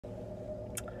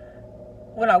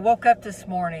When I woke up this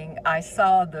morning, I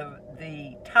saw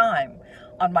the time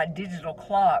on my digital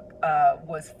clock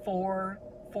was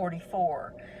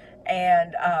 4:44,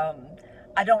 and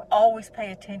I don't always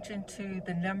pay attention to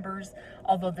the numbers,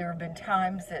 although there have been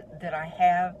times that I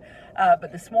have.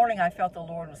 But this morning, I felt the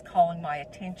Lord was calling my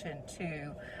attention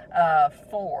to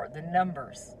four, the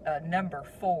number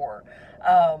four.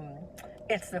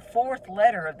 It's the fourth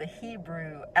letter of the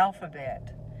Hebrew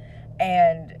alphabet.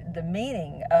 And the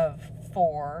meaning of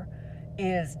four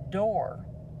is door,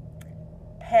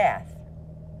 path,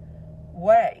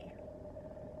 way,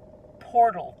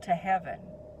 portal to heaven.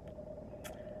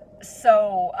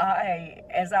 So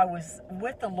as I was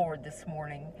with the Lord this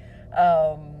morning,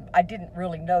 I didn't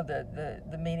really know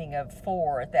the meaning of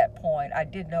four at that point. I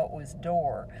did know it was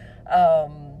door.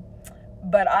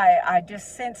 But I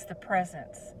just sensed the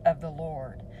presence of the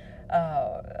Lord.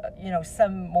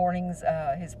 Some mornings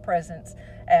his presence,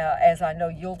 as I know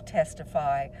you'll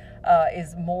testify,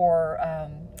 is more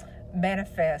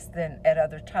manifest than at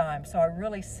other times. So I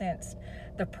really sensed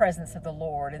the presence of the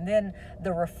Lord. And then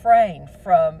the refrain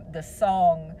from the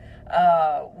song,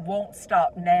 Won't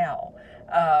Stop Now,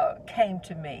 came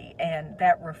to me. And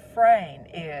that refrain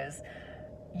is,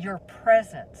 your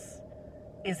presence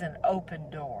is an open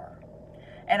door.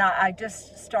 And I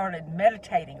just started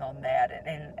meditating on that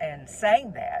and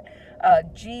saying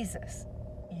that, Jesus,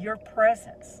 your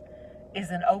presence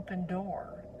is an open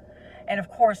door. And of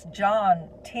course, John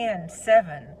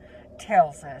 10:7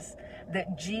 tells us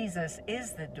that Jesus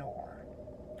is the door.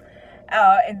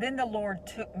 And then the Lord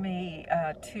took me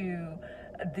to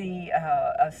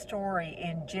a story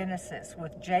in Genesis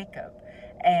with Jacob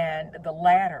and the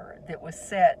ladder that was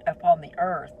set upon the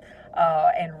earth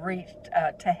and reached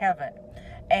to heaven.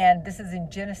 And this is in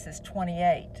Genesis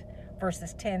 28,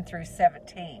 verses 10 through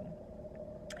 17.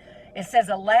 It says,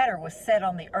 a ladder was set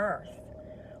on the earth,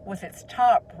 with its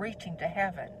top reaching to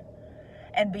heaven.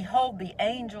 And behold, the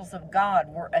angels of God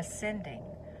were ascending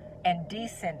and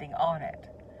descending on it.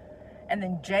 And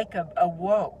then Jacob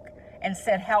awoke and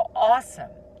said, how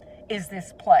awesome is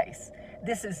this place?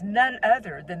 This is none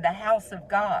other than the house of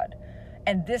God.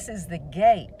 And this is the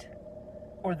gate,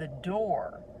 or the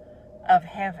door of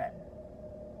heaven.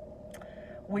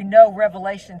 We know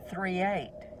Revelation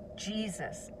 3:8,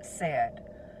 Jesus said,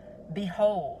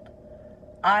 behold,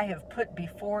 I have put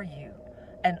before you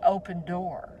an open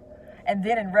door. And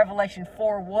then in Revelation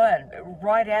 4:1,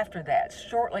 right after that,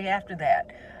 shortly after that,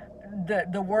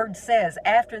 the word says,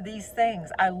 after these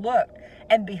things I looked,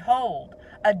 and behold,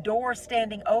 a door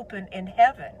standing open in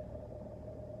heaven.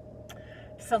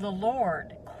 So the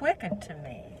Lord quickened to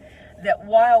me that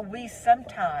while we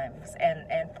sometimes,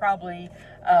 and probably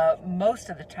most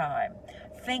of the time,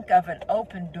 think of an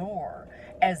open door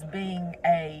as being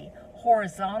a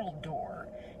horizontal door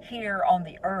here on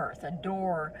the earth, a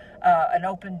door, an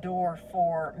open door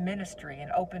for ministry, an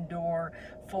open door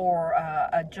for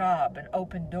a job, an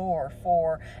open door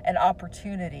for an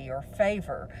opportunity or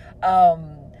favor.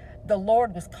 The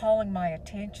Lord was calling my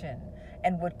attention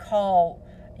and would call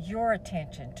your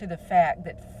attention to the fact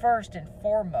that first and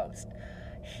foremost,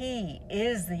 He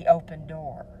is the open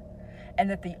door,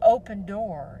 and that the open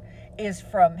door is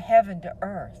from heaven to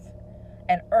earth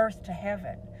and earth to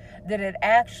heaven, that it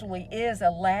actually is a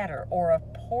ladder or a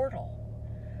portal,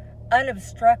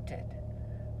 unobstructed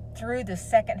through the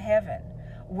second heaven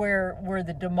where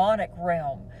the demonic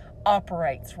realm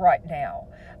operates right now,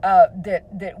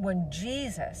 that when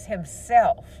Jesus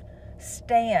Himself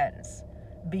stands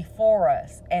before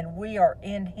us and we are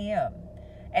in Him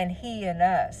and He in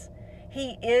us,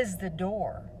 He is the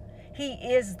door, He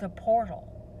is the portal,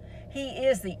 He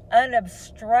is the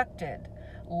unobstructed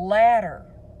ladder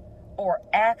or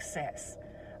access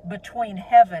between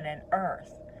heaven and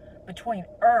earth, between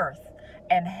earth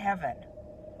and heaven.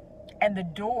 And the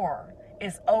door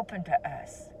is open to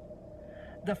us.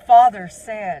 The Father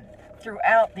said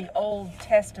throughout the Old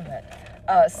Testament,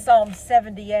 Psalm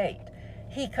 78,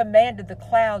 He commanded the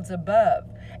clouds above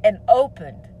and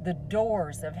opened the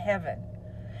doors of heaven.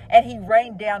 And He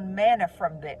rained down manna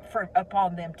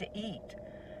upon them to eat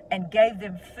and gave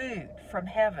them food from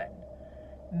heaven.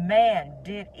 Man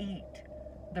did eat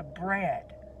the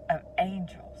bread of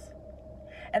angels.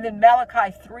 And then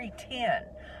Malachi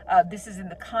 3:10, this is in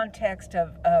the context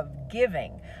of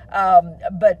giving.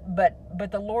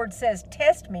 But the Lord says,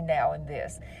 test me now in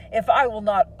this, if I will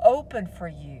not open for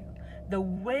you the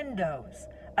windows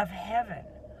of heaven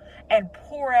and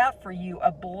pour out for you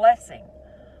a blessing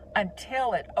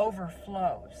until it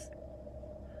overflows.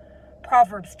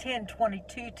 Proverbs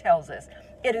 10:22 tells us,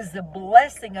 it is the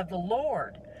blessing of the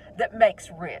Lord that makes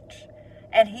rich,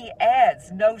 and He adds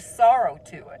no sorrow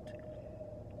to it.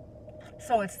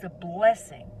 So it's the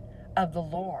blessing of the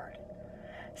Lord.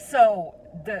 So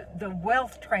the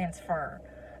wealth transfer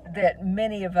that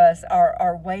many of us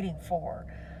are waiting for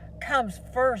comes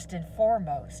first and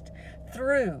foremost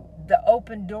through the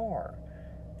open door,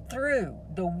 through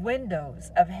the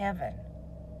windows of heaven.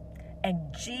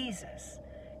 And Jesus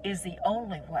is the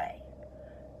only way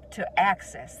to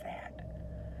access that.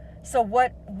 So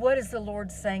what is the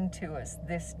Lord saying to us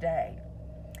this day?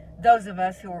 Those of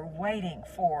us who are waiting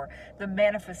for the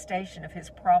manifestation of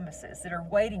his promises, that are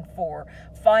waiting for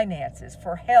finances,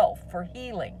 for health, for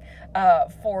healing,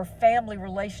 for family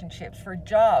relationships, for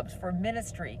jobs, for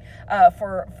ministry,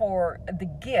 for the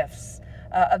gifts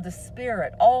of the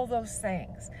Spirit, all those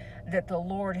things that the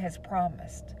Lord has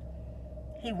promised.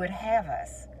 He would have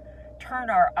us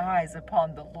turn our eyes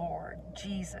upon the Lord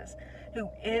Jesus, who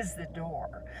is the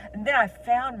door. And then I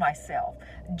found myself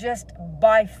just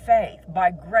by faith,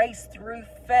 by grace through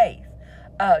faith,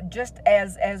 just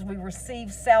as we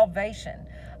receive salvation,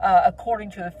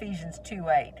 according to Ephesians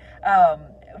 2:8,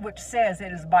 which says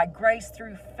it is by grace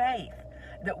through faith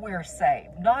that we are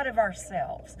saved, not of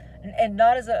ourselves, and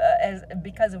not as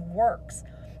because of works.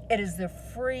 It is the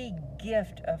free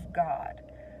gift of God,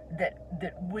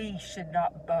 that we should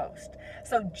not boast.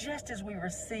 So just as we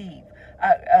receive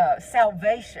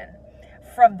salvation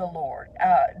from the Lord,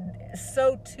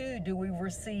 so too do we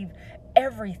receive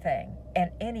everything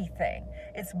and anything.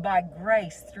 It's by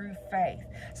grace through faith.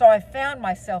 So I found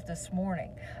myself this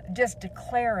morning just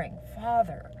declaring,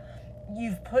 Father,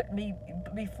 you've put me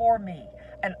before me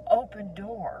an open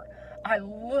door. I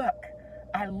look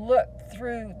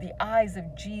through the eyes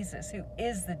of Jesus, who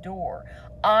is the door.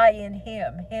 I in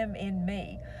him, him in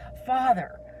me.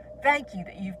 Father, thank you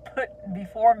that you've put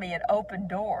before me an open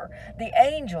door. The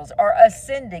angels are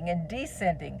ascending and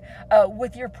descending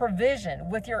with your provision,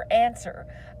 with your answer.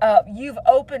 You've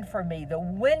opened for me the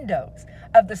windows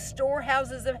of the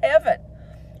storehouses of heaven.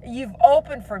 You've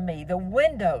opened for me the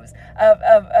windows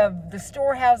of the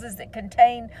storehouses that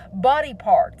contain body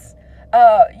parts.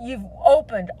 You've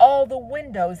opened all the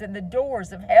windows and the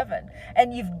doors of heaven,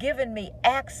 and you've given me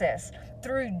access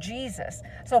through Jesus.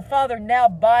 So, Father, now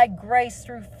by grace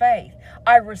through faith,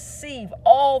 I receive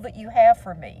all that you have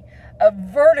for me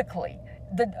vertically.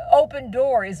 The open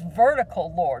door is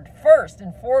vertical, Lord, first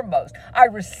and foremost. I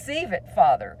receive it,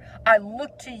 Father. I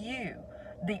look to you,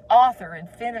 the author and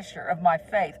finisher of my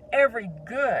faith. Every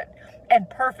good and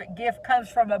perfect gift comes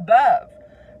from above,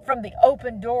 from the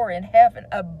open door in heaven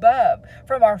above,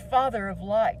 from our Father of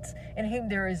lights, in whom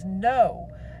there is no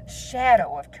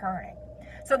shadow of turning.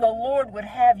 So the Lord would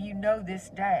have you know this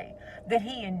day that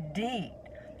he indeed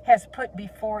has put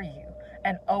before you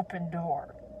an open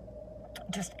door.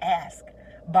 Just ask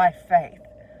by faith,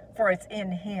 for it's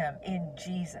in him, in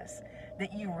Jesus,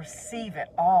 that you receive it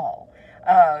all.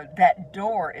 That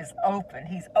door is open.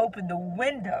 He's opened the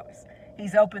windows.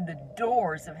 He's opened the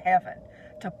doors of heaven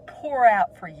to pour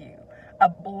out for you a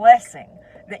blessing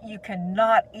that you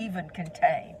cannot even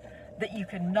contain,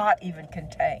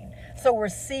 So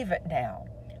receive it now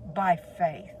by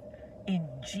faith in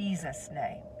Jesus'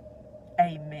 name.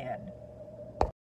 Amen.